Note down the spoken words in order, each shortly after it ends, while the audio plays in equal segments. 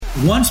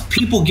once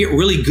people get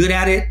really good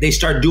at it, they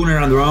start doing it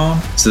on their own.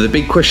 So the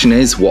big question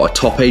is, what are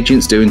top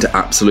agents doing to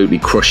absolutely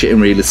crush it in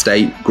real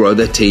estate, grow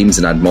their teams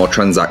and add more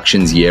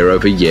transactions year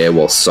over year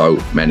while so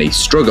many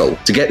struggle?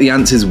 To get the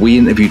answers, we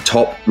interview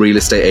top real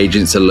estate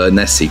agents to learn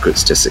their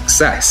secrets to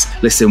success.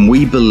 Listen,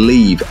 we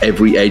believe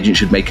every agent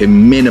should make a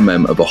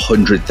minimum of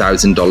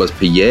 $100,000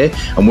 per year,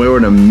 and we're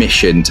on a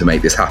mission to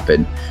make this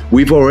happen.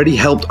 We've already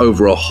helped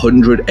over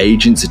 100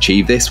 agents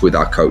achieve this with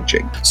our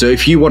coaching. So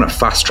if you want to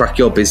fast track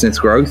your business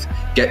growth,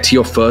 get to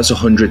your first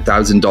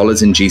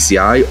 $100,000 in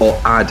GCI or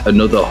add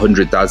another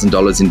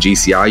 $100,000 in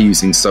GCI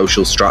using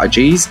social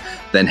strategies,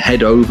 then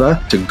head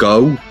over to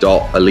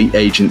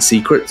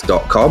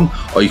go.eliteagentsecrets.com,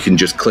 or you can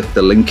just click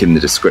the link in the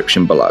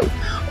description below.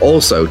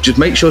 Also, just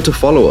make sure to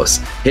follow us,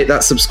 hit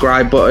that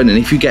subscribe button, and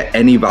if you get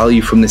any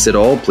value from this at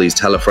all, please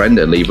tell a friend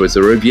and leave us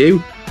a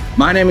review.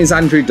 My name is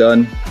Andrew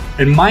Dunn.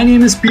 And my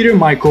name is Peter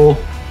Michael.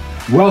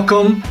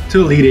 Welcome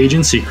to Elite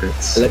Agent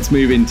Secrets. Let's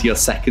move into your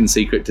second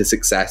secret to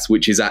success,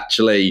 which is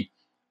actually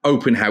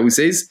open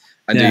houses.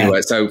 And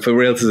so for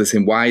realtors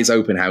listening, why is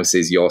open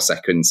houses your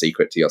second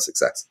secret to your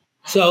success?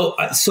 So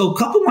a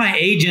couple of my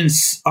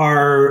agents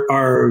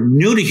are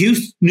new to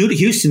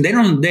Houston.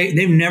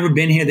 They've never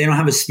been here. They don't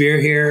have a sphere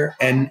here.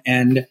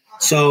 And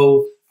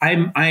so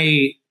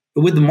I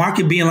with the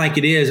market being like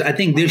it is, I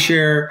think this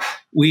year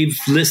we've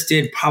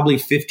listed probably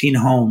 15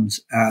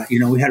 homes.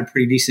 We had a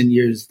pretty decent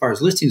year as far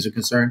as listings are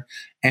concerned.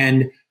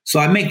 And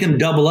so I make them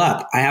double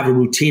up. I have a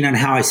routine on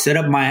how I set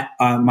up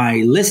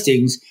my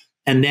listings.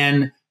 And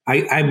then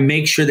I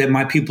make sure that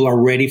my people are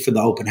ready for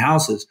the open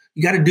houses.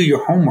 You got to do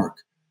your homework.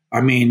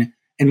 I mean,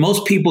 and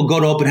most people go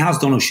to open house,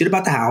 don't know shit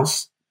about the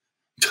house,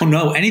 don't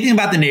know anything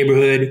about the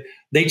neighborhood.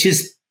 They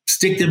just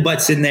stick their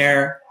butts in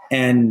there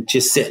and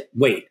just sit,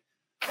 wait.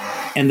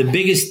 And the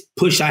biggest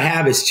push I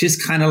have is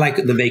just kind of like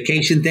the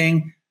vacation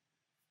thing.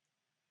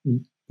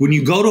 When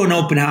you go to an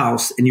open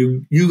house and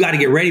you got to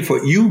get ready for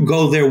it, you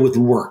go there with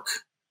work,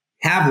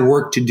 have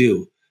work to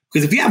do.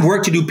 Because if you have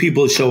work to do,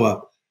 people show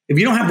up. If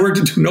you don't have work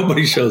to do,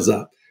 nobody shows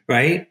up,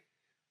 right?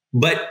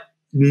 But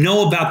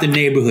know about the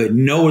neighborhood,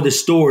 know where the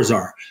stores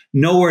are,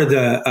 know where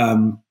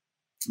the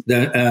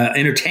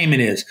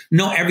entertainment is,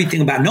 know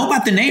everything know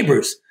about the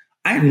neighbors.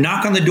 I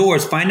knock on the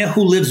doors, find out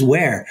who lives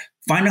where,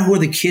 find out who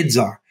the kids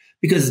are.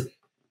 Because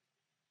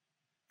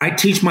I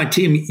teach my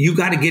team, you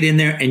got to get in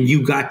there and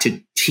you got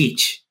to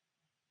teach.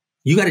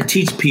 You got to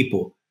teach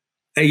people.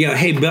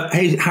 Hey,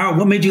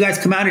 what made you guys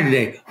come out here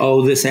today?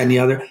 Oh, this and the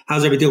other.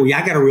 How's everything? Well,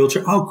 yeah, I got a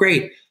realtor. Oh,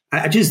 great.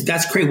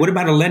 That's great. What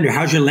about a lender?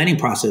 How's your lending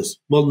process?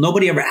 Well,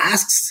 nobody ever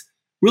asks.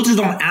 Realtors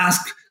don't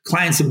ask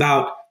clients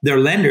about their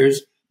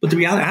lenders, but the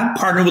reality, I'm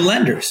partnered with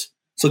lenders.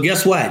 So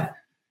guess what?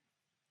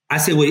 I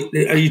say, well,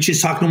 are you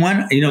just talking to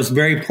one? It's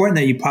very important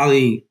that you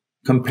probably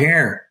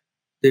compare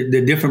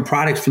the different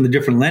products from the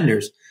different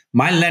lenders.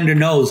 My lender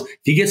knows if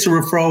he gets a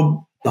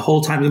referral the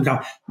whole time, he's going,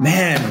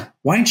 man,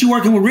 why aren't you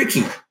working with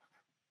Ricky?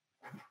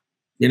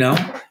 And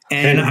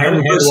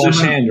I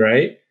wash hand,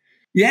 right?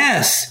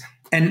 Yes.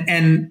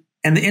 And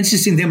the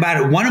interesting thing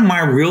about it, one of my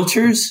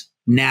realtors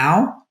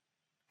now,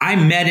 I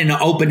met in an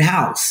open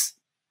house.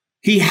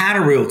 He had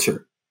a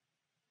realtor.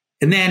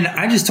 And then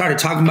I just started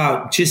talking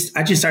about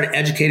I just started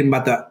educating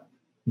about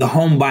the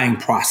home buying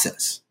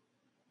process.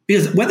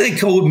 Because whether they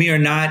go with me or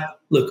not,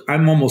 look,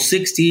 I'm almost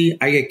 60.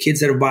 I get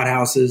kids that have bought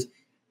houses.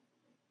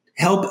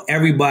 Help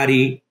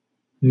everybody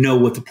know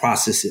what the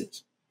process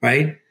is,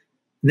 right? And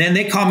then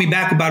they call me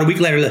back about a week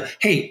later. Like,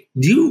 hey,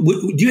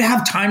 do you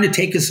have time to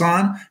take us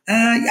on?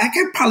 I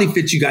could probably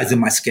fit you guys in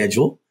my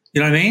schedule.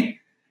 You know what I mean?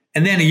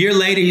 And then a year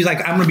later, he's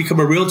like, I'm going to become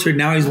a realtor.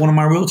 Now he's one of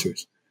my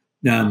realtors.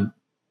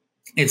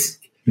 It's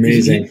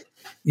amazing.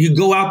 You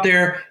go out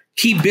there,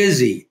 keep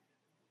busy.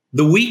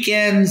 The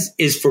weekends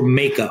is for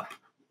makeup.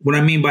 What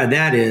I mean by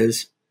that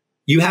is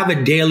you have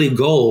a daily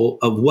goal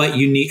of what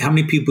you need, how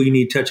many people you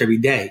need to touch every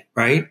day,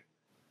 right?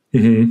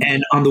 Mm-hmm.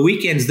 And on the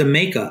weekends, the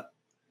makeup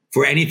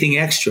for anything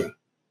extra,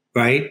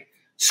 right?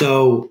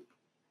 So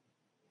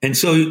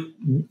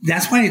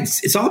that's why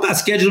it's all about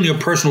scheduling your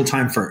personal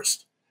time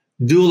first.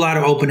 Do a lot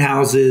of open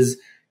houses,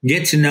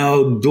 get to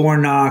know, door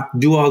knock,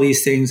 do all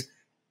these things,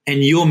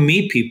 and you'll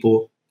meet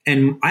people.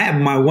 And I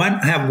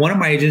have one of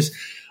my agents.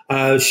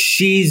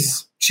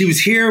 She was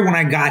here when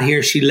I got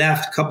here. She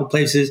left a couple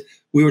places.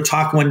 We were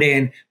talking one day,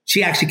 and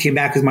she actually came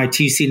back as my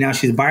TC. Now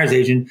she's a buyer's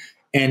agent,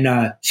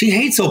 and she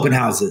hates open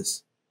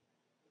houses.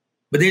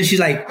 But then she's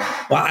like,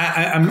 "Well,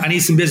 I need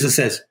some business."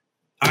 Says,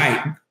 "All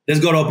right, let's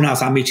go to open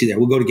house. I'll meet you there.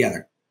 We'll go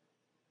together."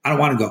 I don't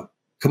want to go.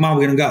 Come on,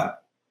 we're gonna go.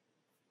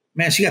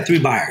 Man, she got 3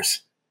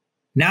 buyers.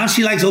 Now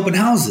she likes open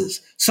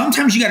houses.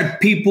 Sometimes you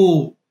got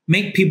to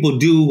make people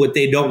do what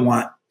they don't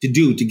want to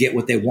do to get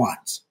what they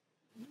want.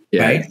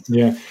 Yeah. Right?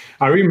 Yeah.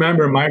 I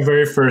remember my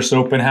very first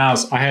open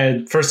house.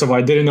 First of all,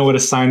 I didn't know what a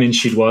sign-in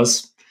sheet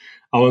was.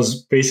 I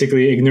was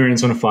basically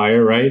ignorance on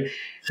fire, right?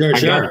 Sure.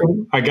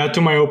 I got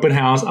to my open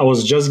house. I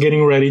was just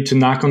getting ready to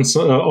knock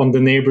on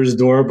the neighbor's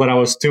door, but I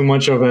was too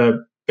much of a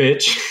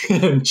bitch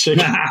and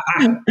chicken,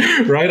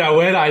 right?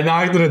 I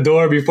knocked on the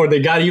door before they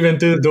got even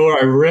to the door.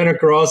 I ran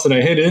across and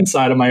I hit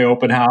inside of my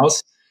open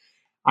house.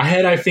 I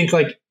had, I think,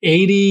 like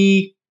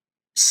 80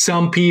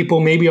 some people,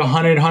 maybe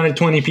 100,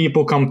 120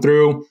 people come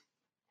through.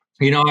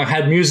 You know, I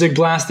had music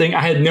blasting.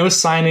 I had no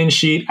sign-in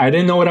sheet. I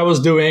didn't know what I was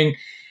doing,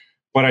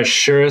 but I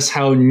sure as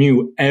hell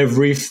knew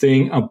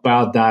everything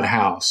about that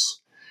house.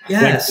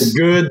 Yes. Like the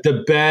good,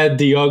 the bad,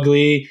 the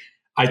ugly.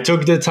 I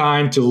took the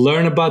time to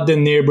learn about the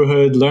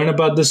neighborhood, learn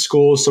about the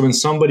school. So when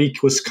somebody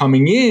was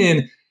coming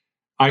in,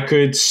 I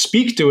could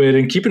speak to it.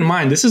 And keep in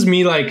mind, this is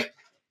me like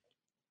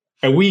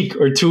a week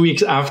or 2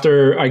 weeks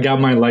after I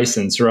got my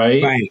license,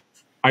 right? Right.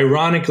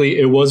 Ironically,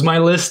 it was my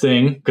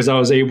listing because I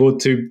was able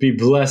to be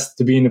blessed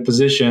to be in a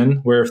position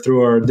where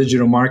through our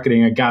digital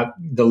marketing, I got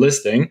the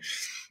listing,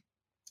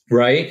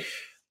 right?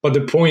 But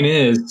the point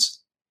is,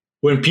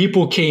 when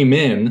people came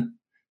in,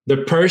 the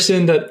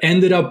person that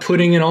ended up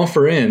putting an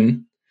offer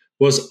in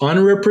was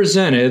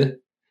unrepresented,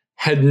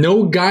 had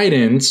no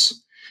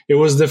guidance. It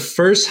was the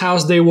first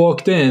house they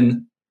walked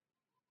in,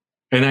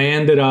 and I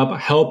ended up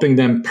helping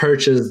them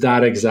purchase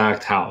that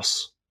exact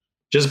house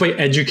just by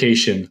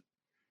education,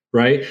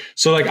 right?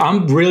 So like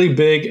I'm really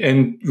big,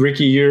 and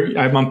Ricky,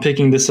 I'm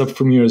picking this up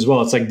from you as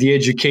well. It's like the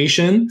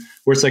education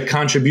where it's like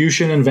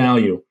contribution and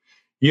value.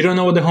 You don't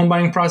know what the home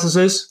buying process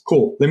is?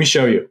 Cool. Let me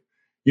show you.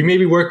 You may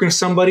be working with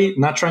somebody,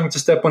 not trying to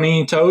step on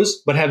any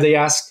toes, but have they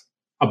asked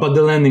about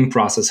the lending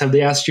process? Have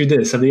they asked you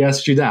this? Have they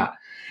asked you that?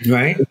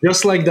 Right.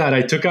 Just like that,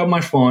 I took out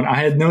my phone. I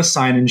had no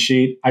sign-in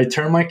sheet. I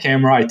turned my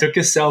camera. I took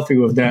a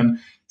selfie with them,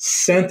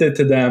 sent it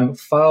to them,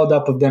 followed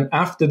up with them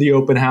after the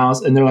open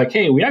house. And they're like,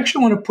 hey, we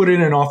actually want to put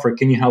in an offer.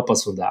 Can you help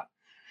us with that?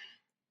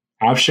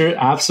 I'm sure.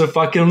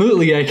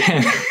 Absolutely, I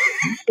can.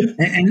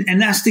 and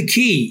that's the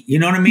key. You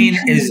know what I mean?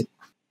 Is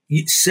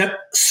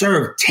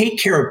serve, take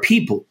care of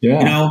people. Yeah.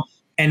 You know,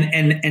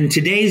 and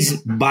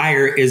today's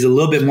buyer is a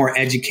little bit more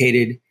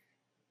educated,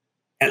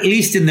 at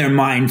least in their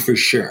mind for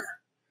sure.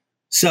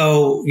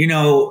 So, you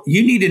know,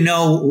 you need to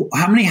know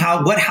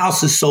what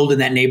houses sold in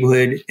that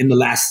neighborhood in the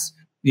last,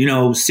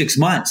 6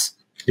 months,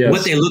 yes,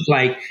 what they look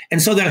like.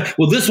 And so that,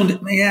 well, this one,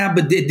 yeah,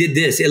 but it did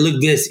this, it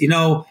looked this,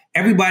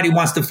 everybody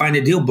wants to find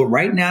a deal, but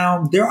right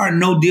now there are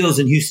no deals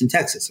in Houston,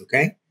 Texas.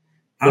 Okay.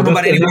 I don't know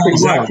about anybody.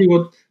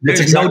 That's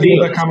exactly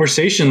what that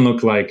conversation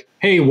looked like.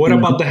 Hey, what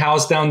about the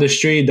house down the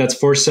street that's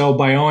for sale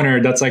by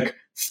owner? That's like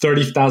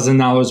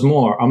 $30,000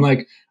 more. I'm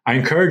like, I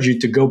encourage you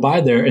to go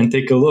by there and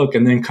take a look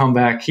and then come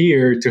back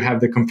here to have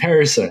the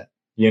comparison,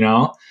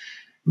 Yeah.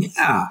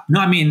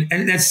 No, I mean,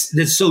 and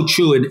that's so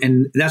true.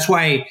 And that's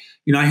why,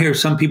 I hear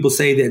some people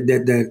say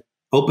that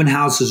open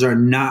houses are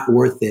not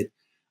worth it.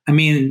 I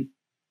mean,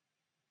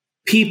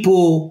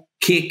 people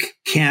kick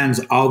cans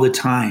all the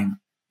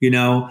time,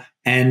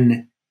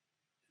 and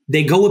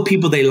they go with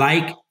people they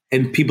like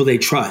and people they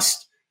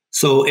trust.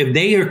 So if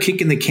they are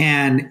kicking the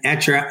can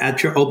at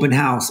your open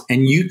house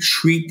and you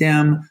treat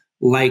them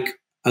like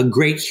a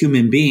great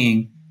human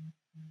being,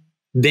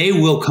 they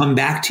will come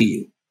back to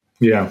you.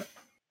 Yeah.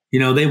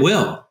 They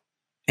will.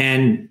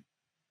 And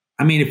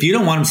I mean, if you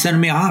don't want them,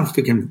 send me off.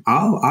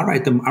 I'll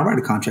write them. I'll write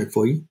a contract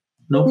for you.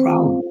 No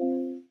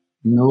problem.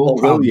 No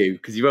problem. Will you?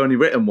 Because you've only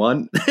written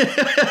one. Well,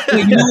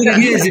 you know what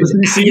it is?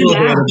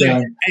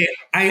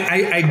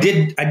 I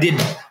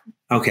did.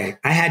 Okay.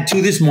 I had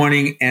 2 this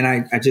morning, and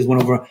I just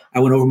went over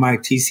my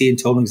TC and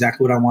told them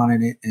exactly what I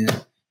wanted.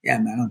 And yeah,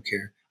 man, I don't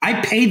care. I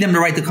paid them to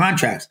write the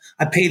contracts.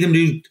 I paid them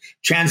to do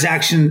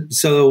transaction.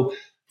 So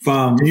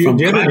do you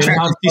have an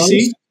in-house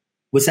TC?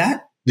 What's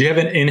that? Do you have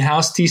an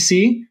in-house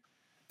TC?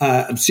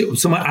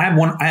 So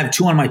I have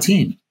 2 on my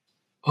team.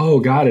 Oh,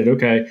 got it.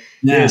 Okay.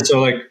 Yeah. So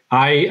like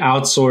I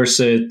outsource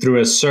it through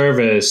a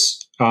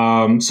service.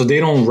 So they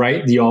don't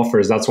write the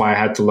offers. That's why I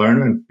had to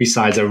learn. And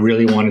besides, I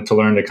really wanted to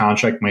learn the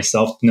contract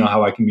myself to know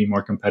how I can be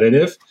more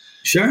competitive.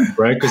 Sure.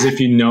 Right. Because if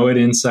you know it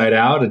inside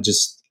out, I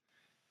didn't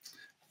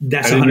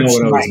know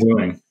what I was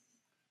doing.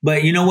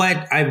 But you know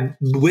what?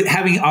 With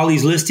having all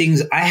these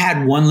listings, I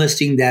had one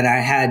listing that I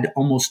had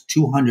almost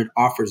 200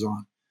 offers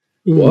on.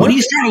 What? When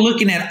you start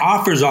looking at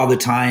offers all the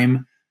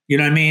time, you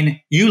know what I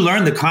mean? You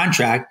learn the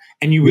contract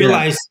and you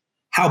realize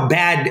how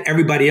bad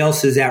everybody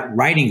else is at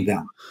writing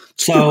them.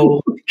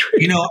 So,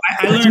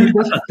 I learned.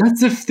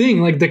 That's the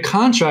thing. Like the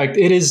contract,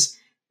 it's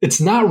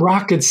not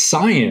rocket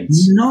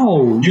science.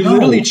 No. You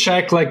literally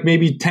check like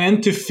maybe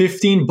 10 to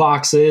 15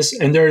 boxes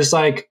and there's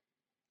like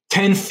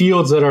 10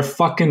 fields that are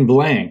fucking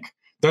blank.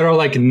 That are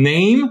like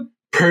name,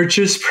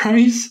 purchase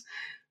price,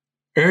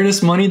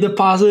 earnest money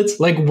deposits.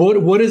 Like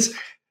what is...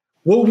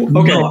 Okay,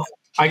 no.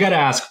 I got to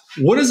ask,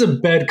 what is a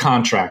bad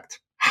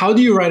contract? How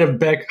do you write a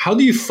bad? How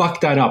do you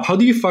fuck that up? How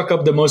do you fuck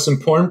up the most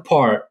important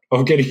part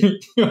of getting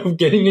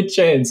a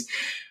chance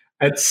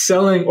at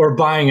selling or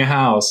buying a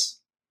house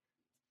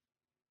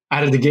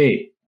out of the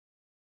gate?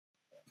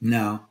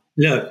 No.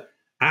 Look,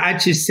 I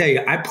just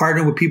say I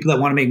partner with people that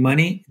want to make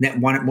money, that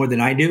want it more than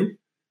I do,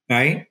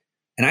 right?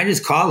 And I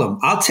just call them.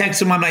 I'll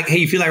text them. I'm like, hey,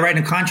 you feel like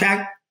writing a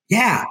contract?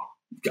 Yeah.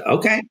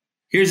 Okay.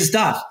 Here's the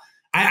stuff.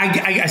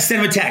 I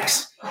send them a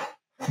text.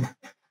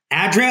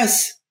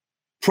 Address,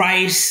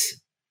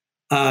 price,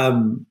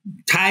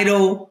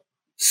 title,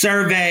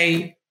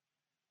 survey,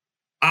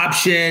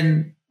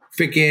 option,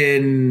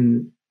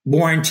 freaking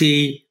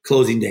warranty,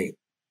 closing date.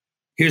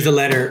 Here's a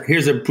letter.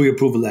 Here's a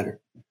pre-approval letter.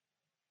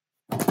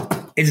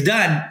 It's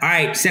done. All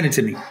right, send it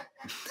to me.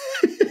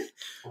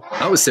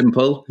 That was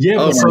simple.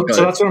 Yeah, so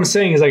that's what I'm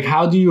saying is like,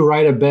 how do you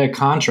write a bad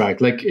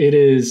contract? Like it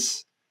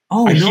is.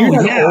 Oh, I hear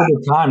that yeah. all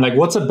the time. Like,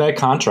 what's a bad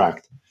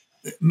contract?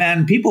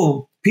 Man,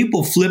 people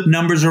flip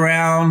numbers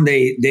around.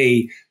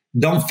 They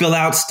don't fill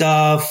out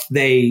stuff.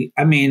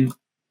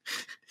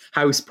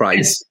 House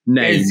price,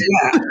 name.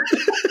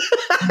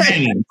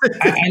 And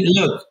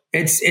look,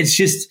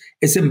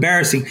 it's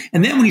embarrassing.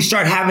 And then when you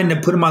start having to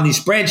put them on these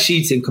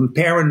spreadsheets and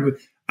comparing,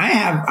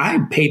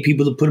 I pay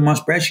people to put them on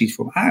spreadsheets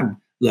for them.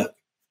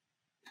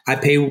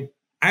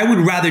 I would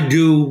rather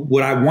do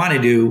what I want to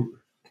do.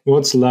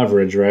 What's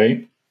leverage,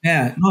 right?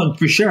 Yeah, no,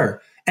 for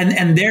sure.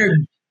 And they're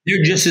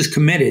just as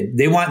committed.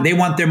 They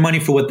want their money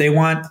for what they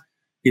want.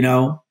 You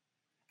know,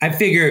 I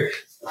figure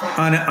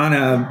on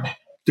a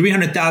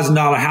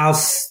 $300,000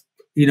 house,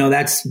 you know,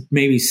 that's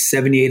maybe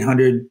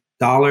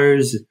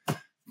 $7,800.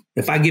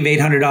 If I give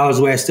 $800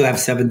 away, I still have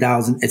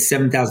 $7,000. It's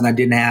 $7,000 I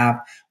didn't have.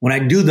 When I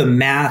do the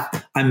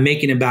math, I'm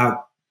making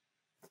about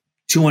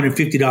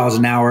 $250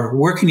 an hour.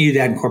 Where can you do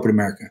that in corporate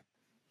America?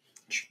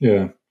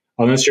 Yeah.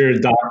 Unless you're a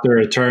doctor,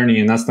 attorney,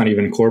 and that's not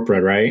even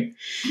corporate, right?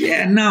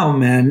 Yeah, no,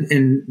 man.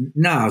 And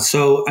no.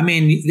 So, I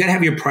mean, you got to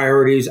have your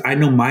priorities. I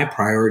know my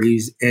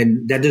priorities,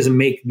 and that doesn't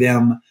make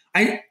them,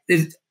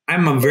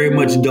 I'm a very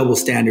much double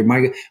standard.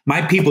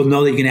 My people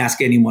know that you can ask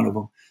any one of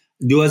them.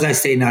 Do as I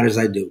say, not as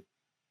I do.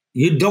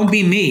 You don't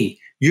be me.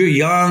 You're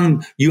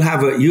young.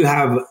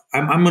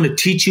 I'm going to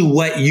teach you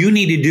what you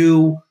need to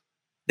do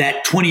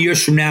that 20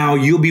 years from now,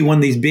 you'll be one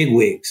of these big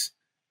wigs.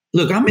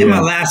 Look, I'm in my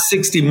last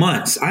 60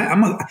 months.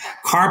 I'm a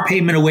car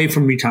payment away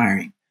from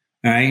retiring.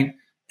 All right.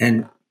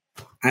 And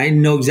I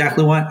know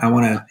exactly what I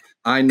want to.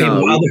 I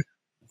know.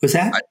 What's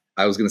that?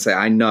 I was going to say,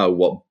 I know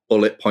what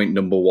bullet point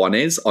number 1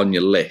 is on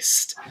your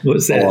list.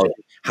 What's that?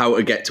 How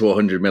to get to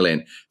 100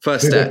 million.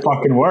 First step.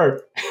 Fucking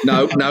work.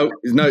 No,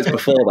 it's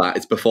before that.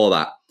 It's before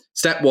that.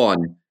 Step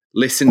 1,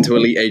 listen to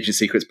Elite Agent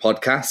Secrets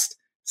podcast.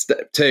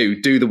 Step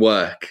 2, do the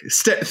work.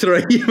 Step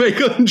 3, you make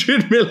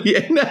 100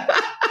 million.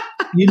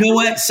 You know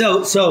what?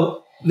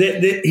 So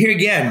here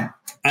again,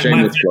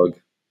 shameless plug.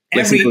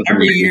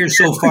 Every year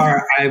so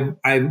far,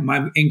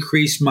 I've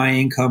increased my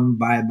income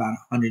by about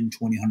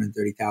 120,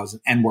 130,000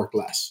 and work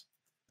less.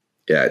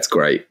 Yeah, it's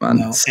great, man.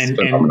 You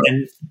know,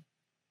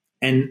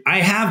 and I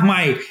have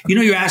my,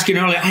 you're asking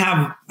earlier,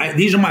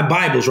 these are my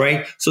Bibles,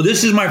 right? So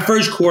this is my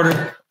first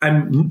quarter.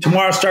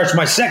 Tomorrow starts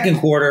my second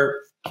quarter.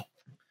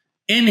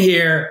 In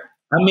here,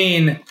 I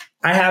mean,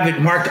 I have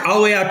it marked all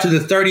the way out to the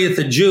 30th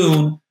of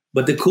June.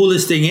 But the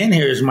coolest thing in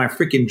here is my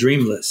freaking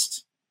dream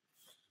list.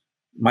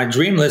 My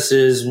dream list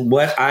is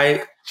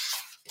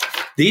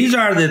these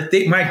are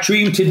my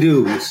dream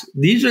to-dos.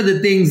 These are the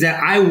things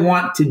that I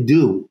want to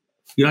do.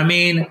 You know what I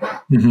mean?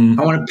 Mm-hmm.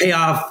 I want to pay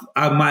off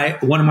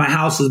one of my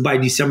houses by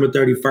December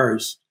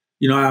 31st.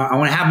 I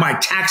want to have my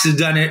taxes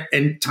done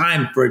in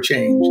time for a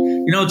change.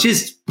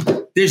 Just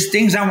there's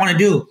things I want to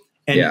do.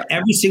 And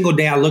every single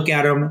day I look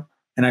at them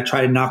and I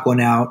try to knock one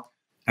out.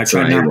 I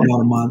try to knock one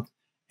out a month.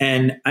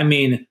 And I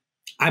mean,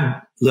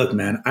 look,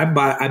 man, I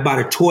bought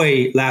a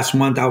toy last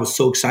month. I was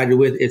so excited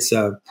with.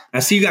 I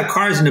see you got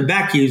cars in the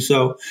back of you.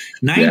 So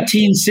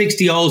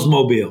 1960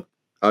 Oldsmobile.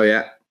 Oh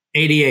yeah.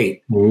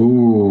 88.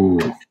 Ooh.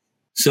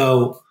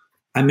 So,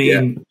 I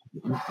mean,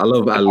 I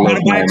love buy a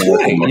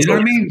toy. You know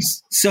what I mean?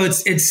 So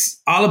it's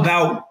all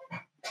about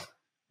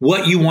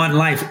what you want in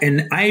life.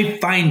 And I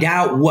find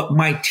out what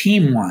my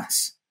team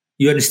wants.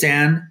 You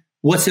understand?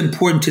 What's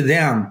important to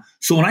them.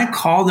 So when I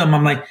call them,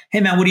 I'm like, hey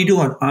man, what are you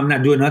doing? I'm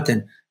not doing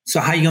nothing. So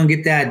how you going to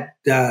get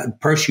that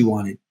purse you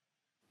wanted?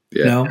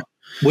 Yeah.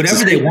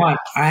 Whatever they want,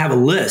 I have a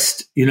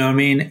list, you know what I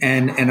mean?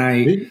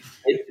 And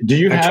do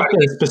you have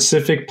a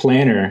specific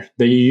planner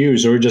that you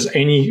use, or just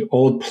any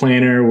old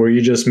planner where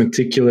you're just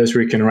meticulous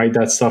where you can write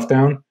that stuff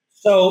down?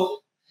 So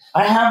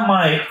I have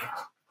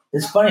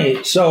it's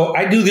funny. So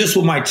I do this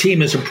with my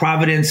team. It's a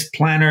Providence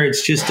planner.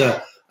 It's just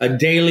a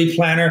daily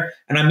planner.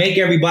 And I make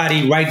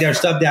everybody write their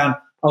stuff down.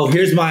 Oh,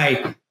 here's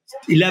my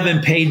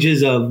 11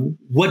 pages of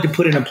what to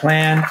put in a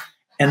plan.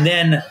 And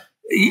then,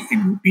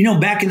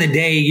 back in the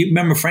day, you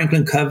remember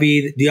Franklin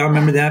Covey? Do y'all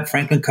remember that?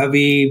 Franklin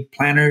Covey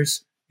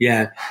planners?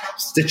 Yeah.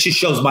 That just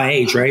shows my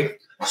age, right?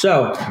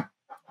 So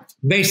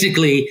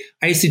basically,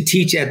 I used to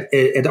teach at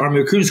the Army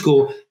Recruiting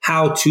School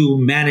how to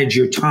manage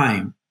your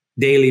time,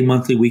 daily,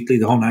 monthly, weekly,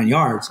 the whole 9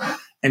 yards.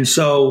 And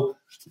so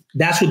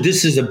that's what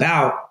this is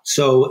about.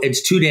 So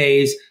it's 2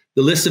 days,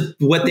 the list of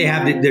what they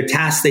have, their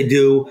tasks they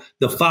do,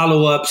 the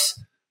follow-ups,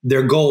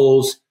 their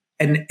goals.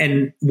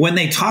 And when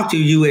they talk to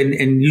you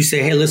and you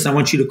say, hey, listen, I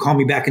want you to call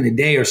me back in a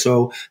day or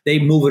so, they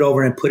move it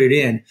over and put it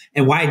in.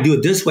 And why I do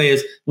it this way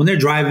is when they're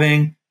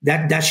driving,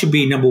 that should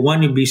be number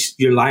one, would be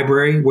your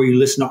library where you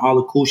listen to all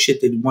the cool shit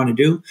that you want to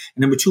do.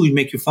 And number two, you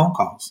make your phone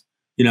calls,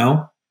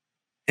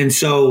 And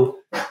so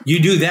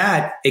you do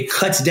that, it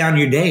cuts down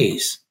your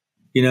days,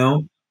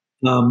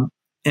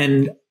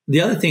 And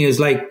the other thing is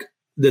like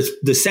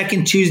the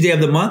second Tuesday of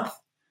the month,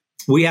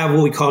 we have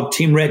what we call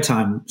Team Red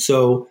Time.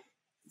 So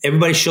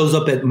everybody shows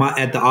up at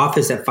the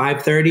office at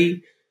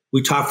 5:30.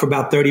 We talk for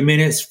about 30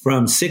 minutes.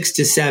 From 6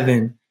 to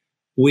 7,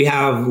 we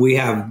have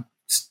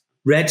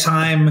red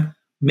time,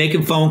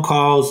 making phone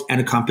calls,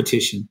 and a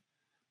competition.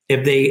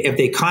 If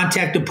they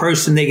contact a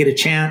person, they get a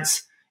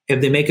chance.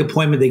 If they make an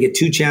appointment, they get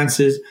 2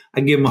 chances.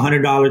 I give them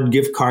 $100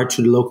 gift card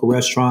to the local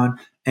restaurant,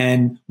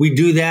 and we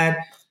do that.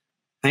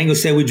 I ain't gonna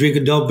say we drink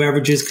adult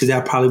beverages because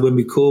that probably wouldn't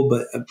be cool,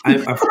 but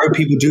I've heard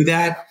people do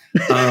that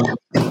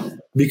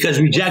because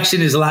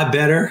rejection is a lot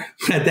better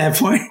at that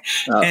point.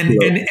 And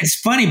it's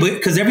funny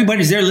because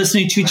everybody's there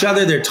listening to each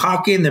other. They're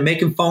talking, they're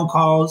making phone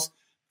calls.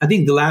 I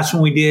think the last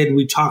one we did,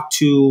 we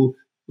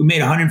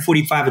made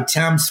 145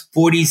 attempts,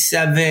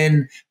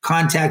 47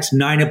 contacts,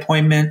 9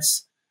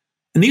 appointments.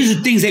 And these are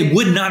things they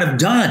would not have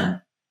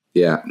done.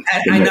 Yeah.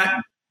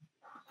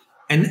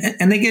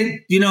 And they get,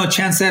 a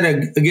chance at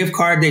a gift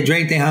card. They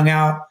drank, they hung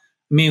out. I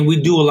mean,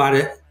 we do a lot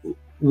of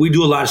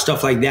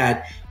stuff like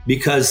that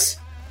because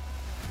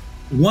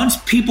once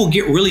people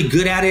get really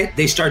good at it,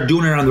 they start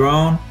doing it on their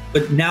own.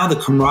 But now the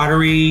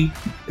camaraderie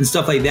and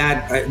stuff like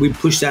that, we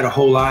push that a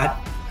whole lot.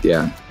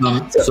 Yeah.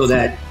 So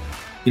that,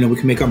 we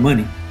can make our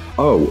money.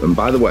 Oh, and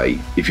by the way,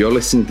 if you're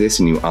listening to this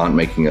and you aren't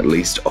making at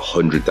least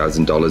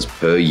 $100,000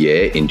 per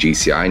year in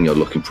GCI and you're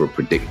looking for a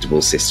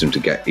predictable system to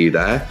get you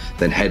there,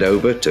 then head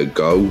over to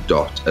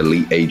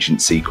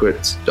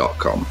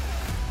go.eliteagentsecrets.com.